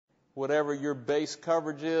whatever your base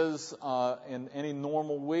coverage is in any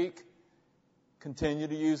normal week, continue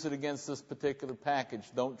to use it against this particular package.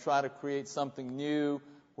 Don't try to create something new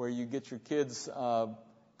where you get your kids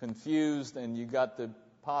confused and you got the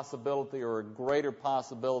possibility or a greater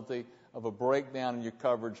possibility of a breakdown in your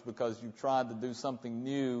coverage because you tried to do something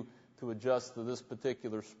new to adjust to this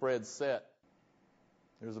particular spread set.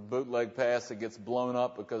 There's a bootleg pass that gets blown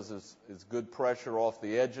up because there's good pressure off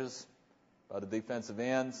the edges by the defensive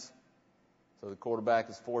ends. So the quarterback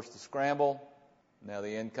is forced to scramble. Now the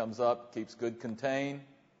end comes up, keeps good contain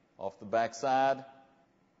off the backside,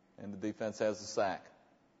 and the defense has the sack.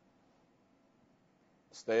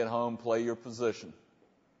 Stay at home, play your position.